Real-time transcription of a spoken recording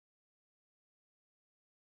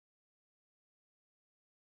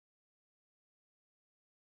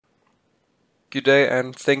Good day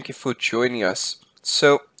and thank you for joining us.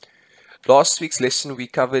 So, last week's lesson we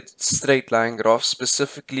covered straight line graphs,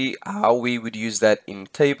 specifically how we would use that in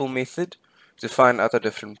table method to find out our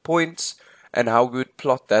different points and how we would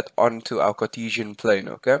plot that onto our Cartesian plane,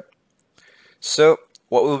 okay? So,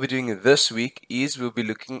 what we'll be doing this week is we'll be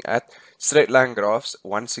looking at straight line graphs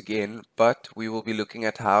once again, but we will be looking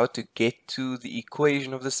at how to get to the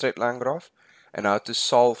equation of the straight line graph and how to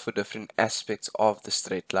solve for different aspects of the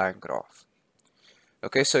straight line graph.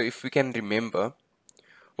 Okay, so if we can remember,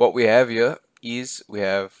 what we have here is we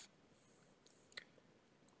have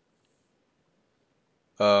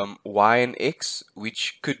y and x,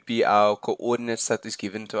 which could be our coordinates that is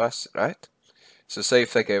given to us, right? So say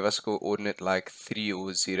if they gave us coordinate like 3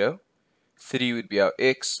 or 0, 3 would be our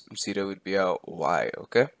x, 0 would be our y,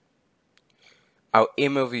 okay? Our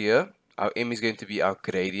m over here, our m is going to be our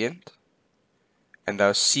gradient, and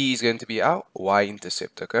our c is going to be our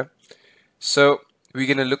y-intercept, okay? So we're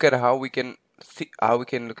going to look at how we can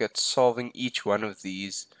look at solving each one of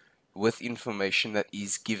these with information that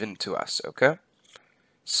is given to us, okay?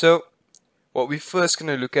 So what we're first going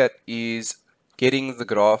to look at is getting the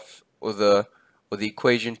graph or the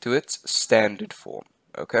equation to its standard form,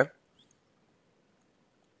 okay?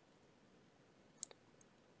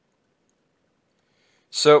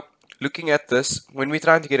 So looking at this, when we're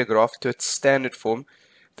trying to get a graph to its standard form,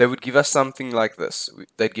 they would give us something like this.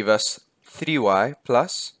 They'd give us 3y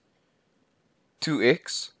plus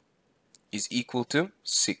 2x is equal to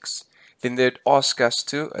 6. Then they'd ask us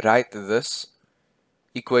to write this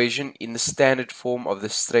equation in the standard form of the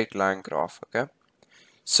straight line graph, okay?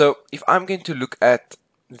 So if I'm going to look at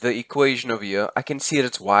the equation over here, I can see that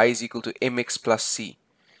it's y is equal to mx plus c.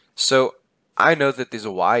 So I know that there's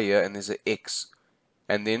a y here and there's an x.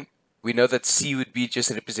 And then we know that c would be just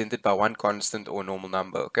represented by one constant or normal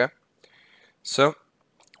number, okay? So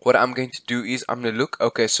what I'm going to do is I'm going to look,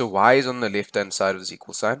 okay, so y is on the left hand side of this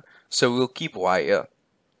equal sign, so we'll keep y here.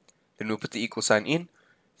 Then we'll put the equal sign in.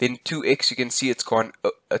 Then 2x, you can see it's on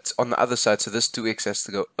the other side, so this 2x has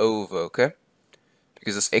to go over, okay?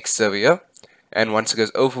 Because this x is over here. And once it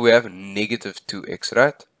goes over, we have negative 2x,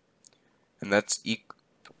 right? And that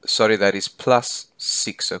is plus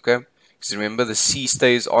 6, okay? Because remember, the c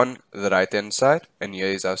stays on the right hand side, and here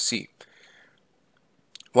is our c.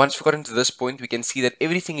 Once we've gotten to this point, we can see that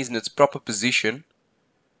everything is in its proper position,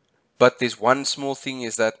 but there's one small thing,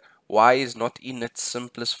 is that y is not in its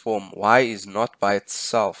simplest form. Y is not by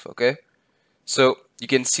itself, okay? So you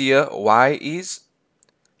can see here, y is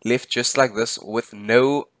left just like this with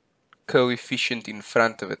no coefficient in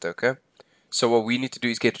front of it, okay? So what we need to do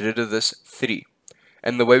is get rid of this 3.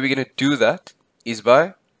 And the way we're going to do that is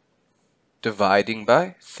by dividing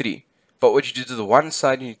by 3. But what you do to the one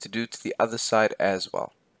side, you need to do to the other side as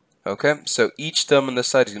well. Okay, so each term on this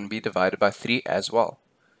side is going to be divided by 3 as well.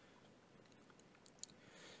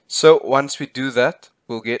 So once we do that,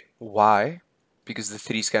 we'll get y, because the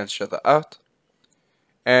 3's cancel each other out.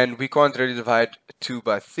 And we can't really divide 2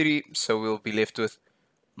 by 3, so we'll be left with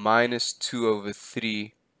minus 2 over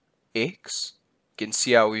 3x. You can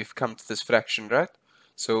see how we've come to this fraction, right?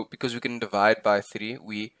 So because we can divide by 3,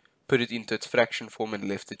 we put it into its fraction form and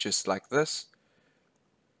left it just like this.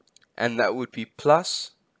 And that would be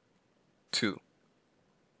plus 2.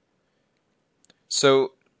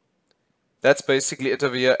 So that's basically it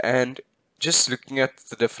over here, and just looking at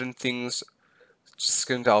the different things, just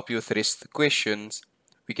going to help you with the rest of the questions.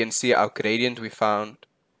 We can see our gradient we found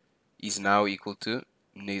is now equal to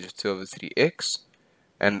negative 2 over 3x,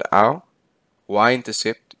 and our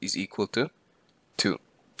y-intercept is equal to 2.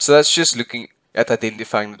 So that's just looking at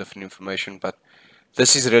identifying the different information, but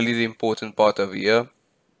this is really the important part over here,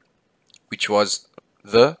 which was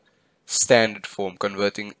the standard form,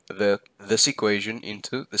 converting this equation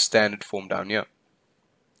into the standard form down here.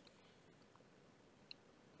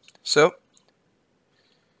 So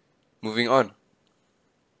moving on,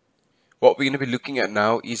 what we're going to be looking at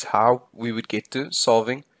now is how we would get to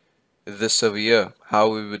solving this over here, how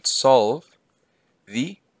we would solve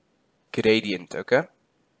the gradient, okay?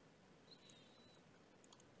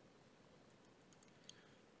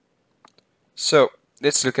 So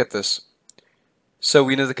let's look at this. So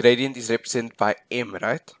we know the gradient is represented by m,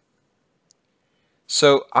 right?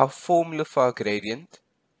 So our formula for our gradient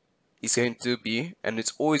is going to be, and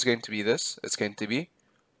it's always going to be this, it's going to be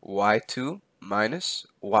y2 minus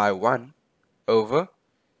y1 over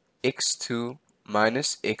x2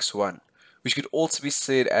 minus x1, which could also be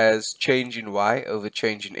said as change in y over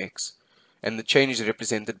change in x. And the change is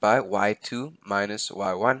represented by y2 minus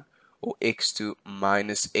y1 or x2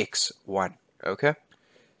 minus x1, okay?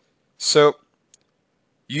 So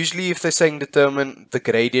Usually if they're saying determine the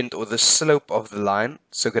gradient or the slope of the line,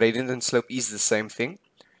 so gradient and slope is the same thing,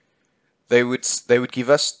 they would give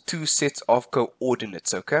us two sets of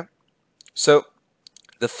coordinates, okay? So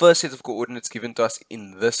the first set of coordinates given to us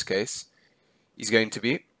in this case is going to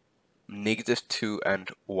be -2 and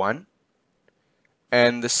 1,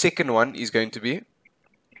 and the second one is going to be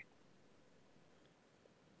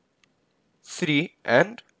 3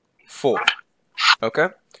 and 4. Okay,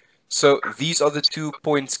 so these are the 2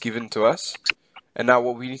 points given to us, and now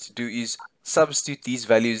what we need to do is substitute these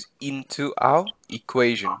values into our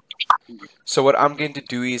equation. So what I'm going to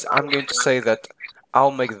do is I'm going to say that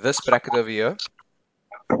I'll make this bracket over here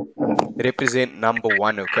represent number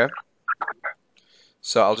 1, okay?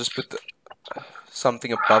 So I'll just put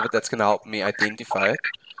something above it that's going to help me identify it.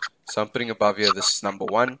 So I'm putting above here, this is number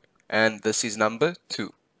 1, and this is number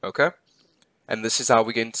 2, okay? And this is how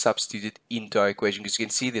we're going to substitute it into our equation, because you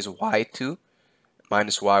can see there's y2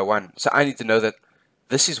 minus y1. So I need to know that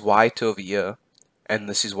this is y2 over here, and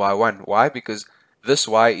this is y1. Why? Because this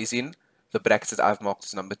y is in the brackets that I've marked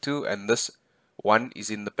as number 2, and this 1 is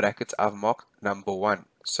in the brackets I've marked number 1.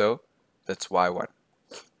 So that's y1.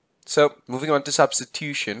 So moving on to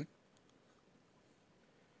substitution,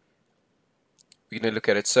 we're going to look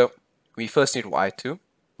at it. So we first need y2,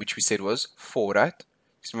 which we said was 4, right?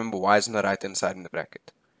 Because remember, y is on the right hand side in the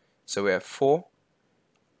bracket. So we have 4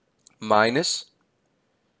 minus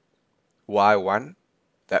y1,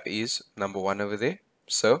 that is number 1 over there.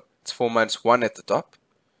 So it's 4 minus 1 at the top.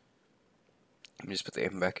 Let me just put the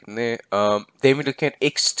m back in there. Then we look at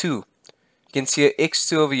x2. You can see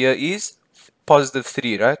x2 over here is positive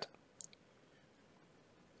 3, right?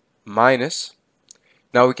 Minus,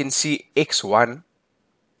 now we can see x1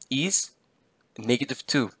 is negative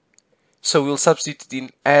 2. So we'll substitute it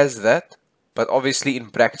in as that, but obviously in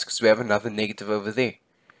brackets because we have another negative over there.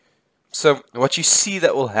 So what you see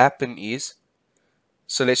that will happen is,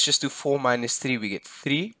 so let's just do 4 minus 3, we get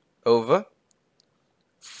 3 over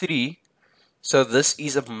 3. So this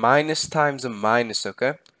is a minus times a minus,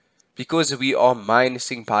 okay? Because we are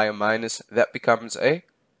minusing by a minus, that becomes a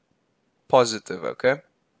positive, okay?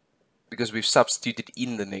 Because we've substituted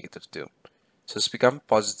in the negative 2. So it's become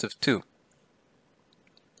positive 2.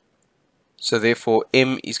 So therefore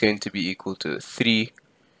m is going to be equal to 3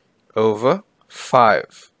 over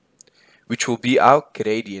 5, which will be our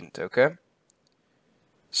gradient, okay?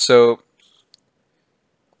 So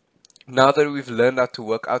now that we've learned how to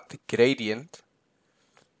work out the gradient,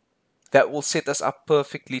 that will set us up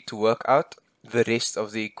perfectly to work out the rest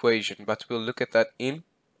of the equation, but we'll look at that in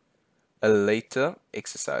a later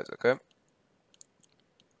exercise, okay?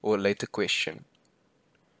 Or later question.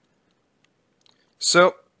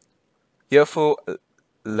 So here for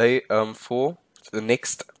the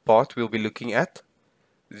next part, we'll be looking at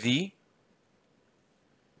the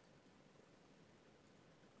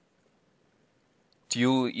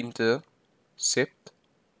dual-intercept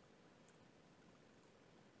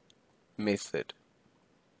method.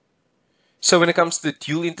 So when it comes to the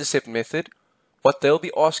dual-intercept method, what they'll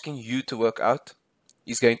be asking you to work out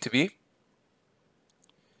is going to be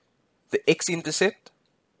the x-intercept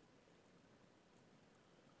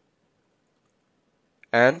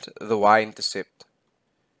and the y-intercept.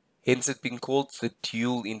 Hence it being called the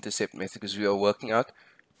dual-intercept method, because we are working out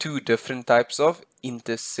two different types of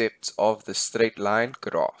intercepts of the straight line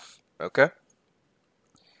graph. Okay?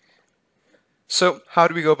 So how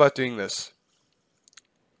do we go about doing this?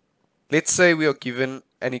 Let's say we are given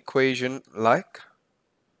an equation like,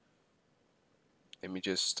 let me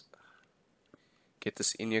just get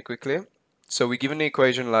this in here quickly. So we're given an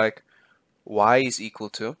equation like y is equal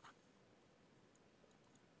to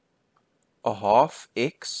a half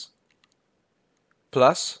x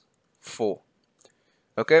plus 4.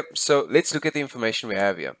 Okay, so let's look at the information we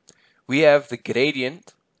have here. We have the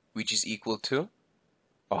gradient, which is equal to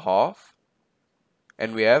a half,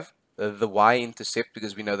 and we have the y-intercept,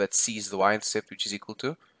 because we know that c is the y-intercept, which is equal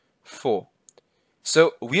to 4.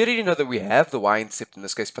 So we already know that we have the y-intercept in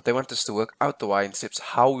this case, but they want us to work out the y-intercepts.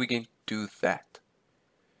 How are we going to do that?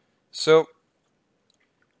 So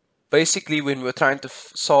basically, when we're trying to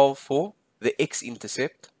solve for the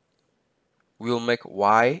x-intercept, we'll make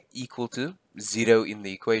y equal to 0 in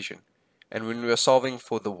the equation. And when we're solving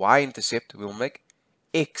for the y-intercept, we'll make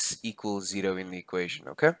x equals 0 in the equation,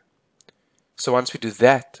 okay? So once we do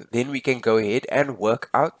that, then we can go ahead and work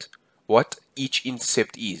out what each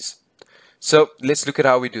intercept is. So let's look at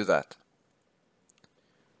how we do that.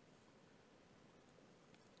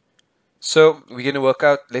 So we're going to work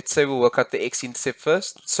out, let's say we'll work out the x-intercept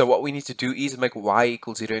first. So what we need to do is make y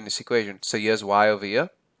equal 0 in this equation. So here's y over here.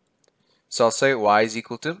 So I'll say y is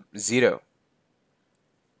equal to 0.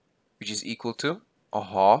 which is equal to a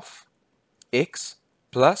half x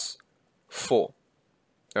plus 4.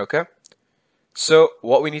 Okay, so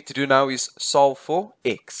what we need to do now is solve for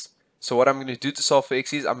x. So what I'm going to do to solve for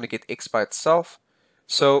x is I'm going to get x by itself.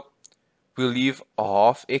 So we'll leave a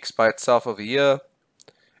half x by itself over here,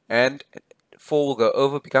 and 4 will go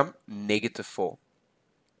over, become negative 4.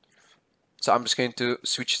 So I'm just going to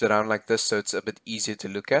switch it around like this so it's a bit easier to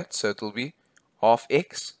look at. So it will be half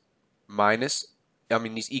x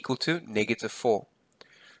is equal to negative 4.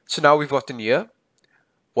 So now we've gotten here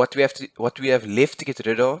what we have left to get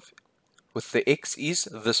rid of with the x is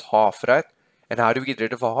this half, right? And how do we get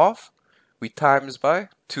rid of a half? We times by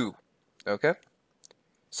 2. Okay?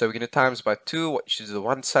 So we're going to times by 2. What you do to the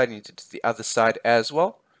one side, you need to do to the other side as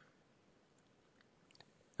well.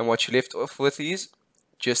 And what you left off with is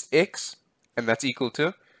just x, and that's equal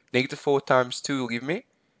to negative 4 times 2 will give me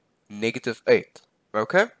negative 8.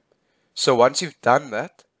 Okay? So once you've done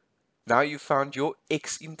that, now you found your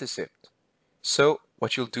x-intercept. So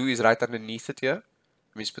what you'll do is right underneath it here,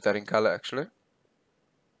 let me just put that in color actually.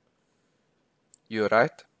 You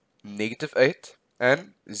write negative 8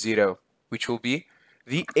 and 0, which will be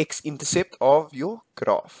the x-intercept of your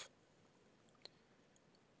graph.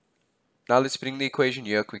 Now let's bring the equation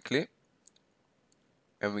here quickly.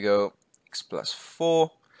 And we go x plus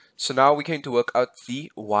 4. So now we're going to work out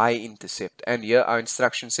the y-intercept. And here our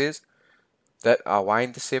instruction says that our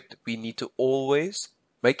y-intercept, we need to always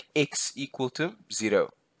make x equal to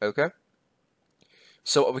 0. Okay?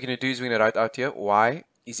 So what we're going to do is we're going to write out here y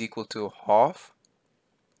is equal to half.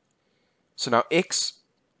 So now x,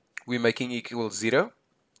 we're making equal 0.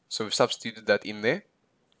 So we've substituted that in there.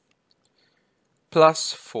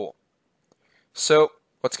 Plus 4. So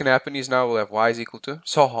what's going to happen is now we'll have y is equal to,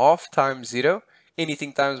 so half times 0,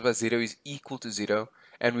 anything times by 0 is equal to 0.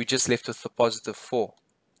 And we're just left with the positive 4.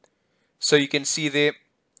 So you can see there,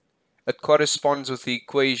 it corresponds with the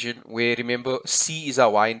equation where, remember, c is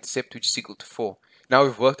our y-intercept, which is equal to 4. Now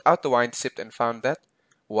we've worked out the y-intercept and found that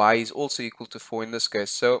y is also equal to 4 in this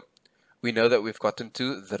case. So we know that we've gotten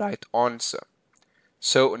to the right answer.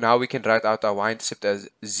 So now we can write out our y-intercept as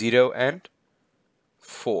 0 and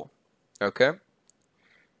 4. Okay?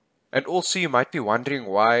 And also you might be wondering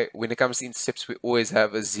why when it comes to intercepts we always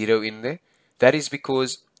have a 0 in there. That is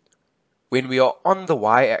because when we are on the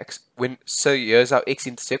y-axis, so here's our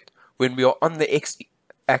x-intercept, when we are on the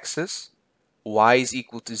x-axis, y is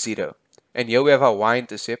equal to 0. And here we have our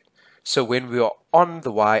y-intercept, so when we are on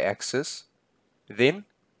the y-axis, then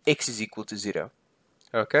x is equal to 0.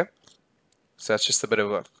 Okay? So that's just a bit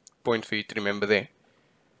of a point for you to remember there.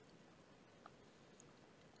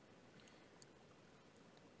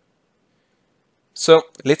 So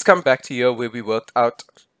let's come back to here where we worked out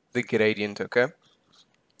the gradient, okay?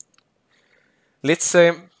 Let's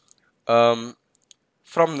say from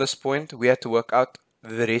this point we had to work out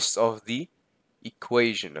the rest of the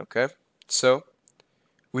equation, okay? So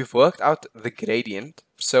we've worked out the gradient.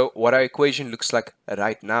 So what our equation looks like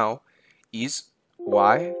right now is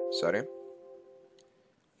what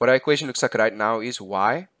our equation looks like right now is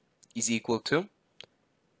y is equal to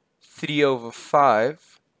 3 over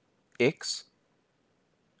 5 x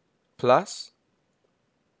plus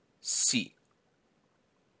c.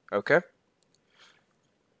 Okay?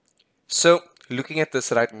 So looking at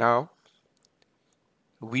this right now,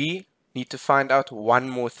 we need to find out one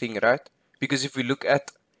more thing, right? Because if we look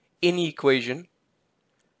at any equation,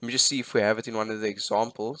 let me just see if we have it in one of the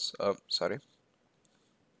examples. We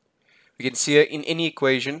can see here in any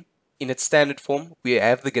equation, in its standard form, we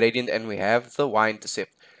have the gradient and we have the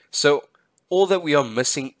y-intercept. So all that we are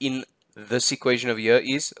missing in this equation over here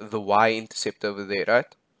is the y-intercept over there,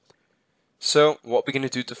 right? So what we're going to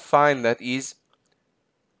do to find that is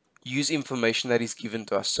use information that is given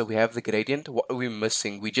to us. So we have the gradient. What are we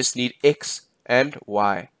missing? We just need x and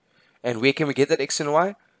y. And where can we get that x and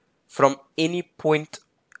y? From any point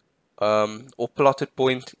or plotted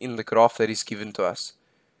point in the graph that is given to us.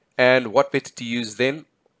 And what better to use than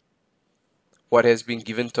what has been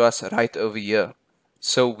given to us right over here.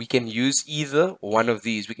 So we can use either one of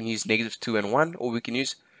these. We can use negative 2 and 1, or we can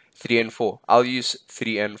use 3 and 4. I'll use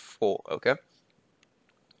 3 and 4, okay?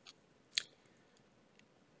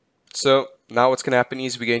 So now what's going to happen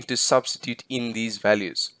is we're going to substitute in these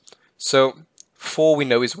values. So 4 we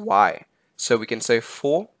know is y. So we can say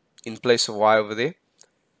 4 in place of y over there,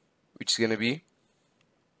 which is going to be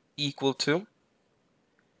equal to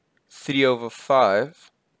 3 over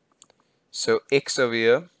 5. So x over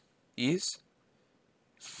here is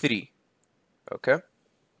 3. Okay?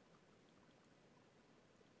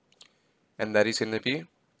 And that is going to be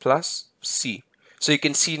plus c. So you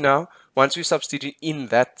can see now, once we substitute in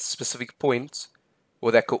that specific point,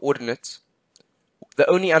 or their coordinates, the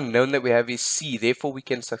only unknown that we have is c. Therefore, we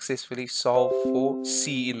can successfully solve for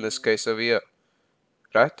c in this case over here,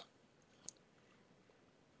 right?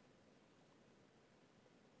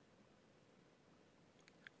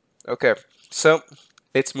 Okay, so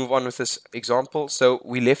let's move on with this example. So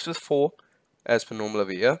we left with 4 as per normal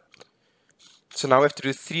over here. So now we have to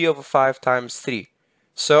do 3 over 5 times 3.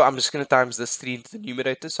 So I'm just going to times this 3 into the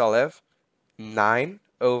numerator. So I'll have 9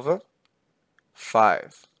 over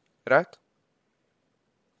 5, right?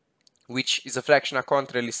 Which is a fraction I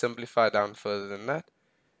can't really simplify down further than that.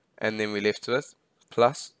 And then we're left with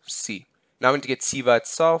plus c. Now we need to get c by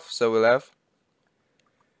itself. So we'll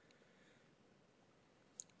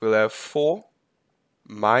have 4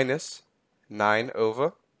 minus 9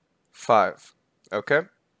 over 5. Okay?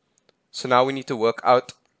 So now we need to work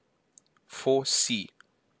out for c.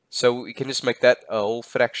 So we can just make that a whole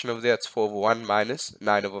fraction over there. It's 4 over 1 minus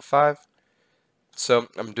 9 over 5. So I'm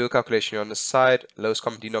going to do a calculation here on the side. Lowest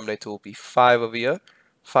common denominator will be 5 over here.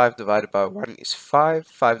 5 divided by 1 is 5.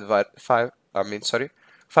 5 divided by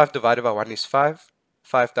 1 is 5.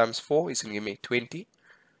 5 times 4 is going to give me 20.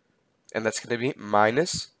 And that's going to be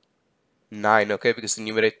minus 9, okay, because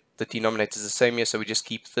the denominator is the same here, so we just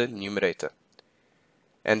keep the numerator.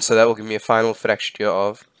 And so that will give me a final fraction here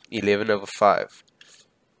of 11 over 5.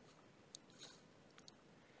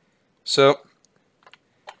 So,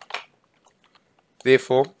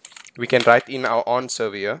 therefore, we can write in our answer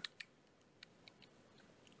over here.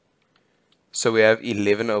 So we have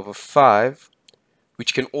 11 over 5,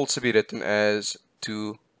 which can also be written as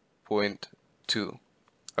 2.2.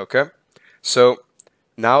 Okay, so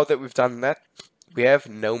now that we've done that, we have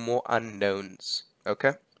no more unknowns.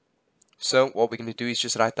 Okay, so what we're going to do is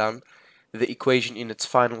just write down the equation in its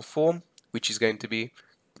final form, which is going to be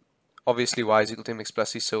obviously y is equal to mx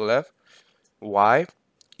plus c. So we'll have y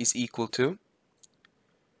is equal to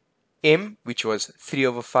m, which was 3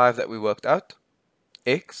 over 5 that we worked out,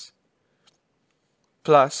 x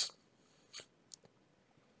plus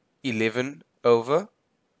 11 over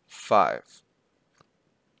 5.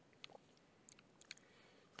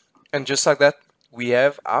 And just like that, we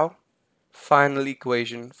have our final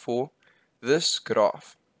equation for this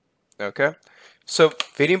graph. Okay, so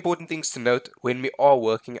very important things to note when we are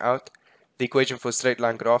working out the equation for a straight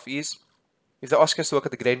line graph is, if they're asking us to work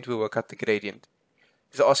out the gradient, we work out the gradient.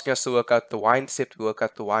 If they're asking us to work out the y-intercept, we work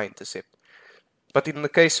out the y-intercept. But in the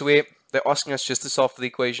case where they're asking us just to solve for the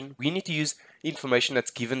equation, we need to use information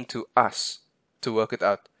that's given to us to work it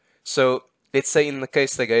out. So let's say in the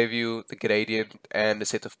case they gave you the gradient and a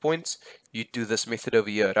set of points, you do this method over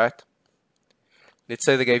here, right? Let's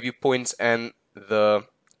say they gave you points and the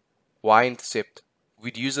y-intercept.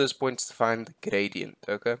 We'd use those points to find the gradient,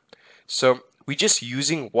 okay? So we're just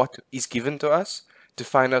using what is given to us to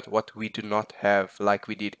find out what we do not have, like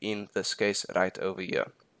we did in this case right over here.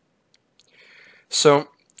 So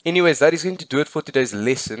anyways, that is going to do it for today's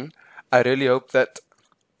lesson. I really hope that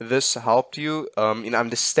this helped you in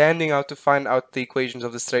understanding how to find out the equations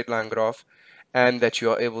of the straight line graph and that you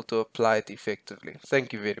are able to apply it effectively.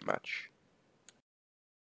 Thank you very much.